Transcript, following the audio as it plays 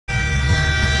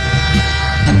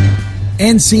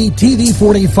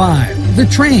NCTV45, The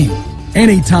Train,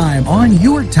 anytime on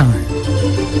your time.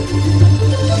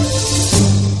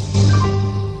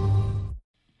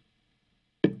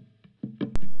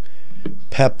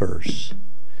 Peppers,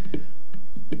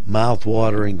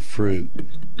 mouth-watering fruit,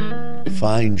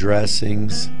 fine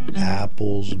dressings,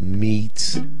 apples,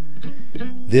 meats.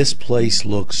 This place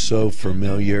looks so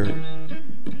familiar.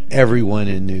 Everyone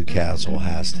in Newcastle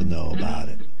has to know about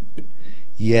it.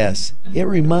 Yes, it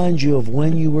reminds you of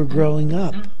when you were growing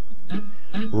up,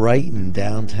 right in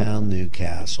downtown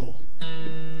Newcastle.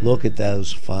 Look at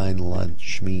those fine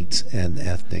lunch meats and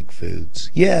ethnic foods.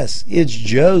 Yes, it's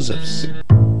Joseph's.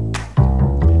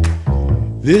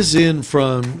 This in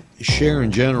from Sharon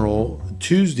General,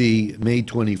 Tuesday, May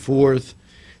 24th,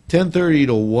 10:30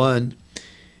 to 1.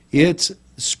 It's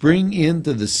Spring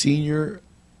into the Senior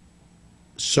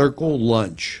Circle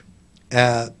Lunch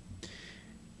at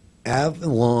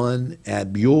Avalon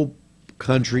at Buell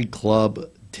Country Club,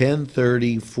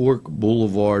 1030 Fork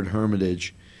Boulevard,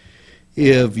 Hermitage.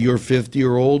 If you're 50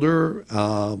 or older,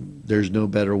 there's no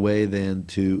better way than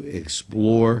to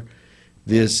explore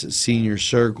this senior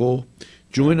circle.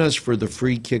 Join us for the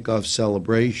free kickoff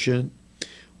celebration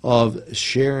of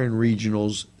Sharon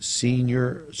Regional's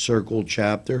Senior Circle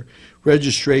chapter.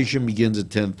 Registration begins at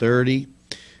 10:30.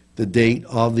 The date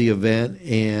of the event,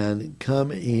 and come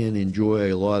and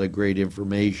enjoy a lot of great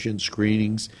information,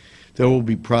 screenings. There will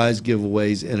be prize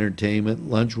giveaways, entertainment.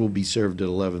 Lunch will be served at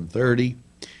 11:30.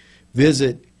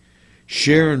 Visit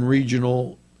Sharon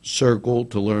Regional Circle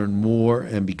to learn more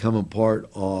and become a part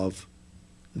of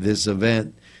this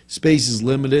event. Space is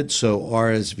limited, so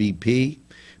RSVP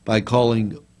by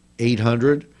calling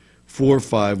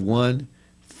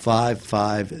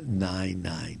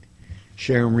 800-451-5599.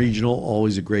 Sharon Regional,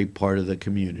 always a great part of the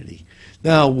community.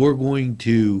 Now, we're going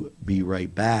to be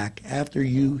right back after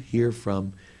you hear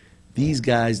from these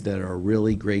guys that are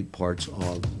really great parts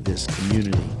of this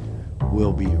community.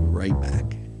 We'll be right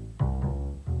back.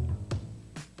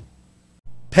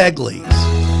 Pegley's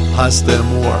Pasta and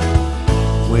More.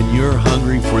 When you're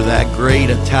hungry for that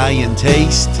great Italian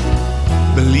taste,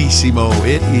 bellissimo,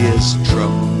 it is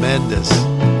tremendous.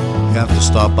 You have to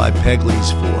stop by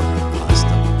Pegley's for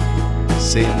pasta,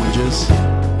 sandwiches,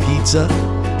 pizza.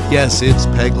 Yes, it's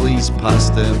Pegley's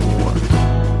Pasta and More.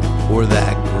 For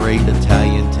that great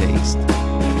Italian taste.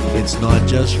 It's not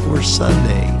just for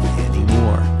Sunday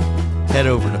anymore. Head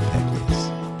over to Pegley's.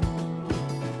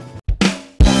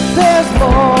 There's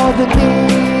more than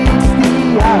meets the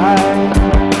eye.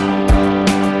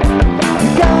 You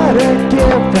gotta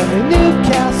give them a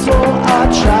Newcastle a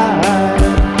try.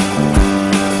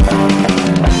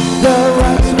 The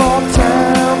right small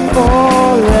town for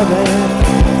living.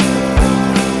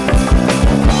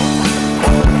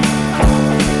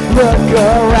 Look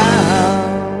around.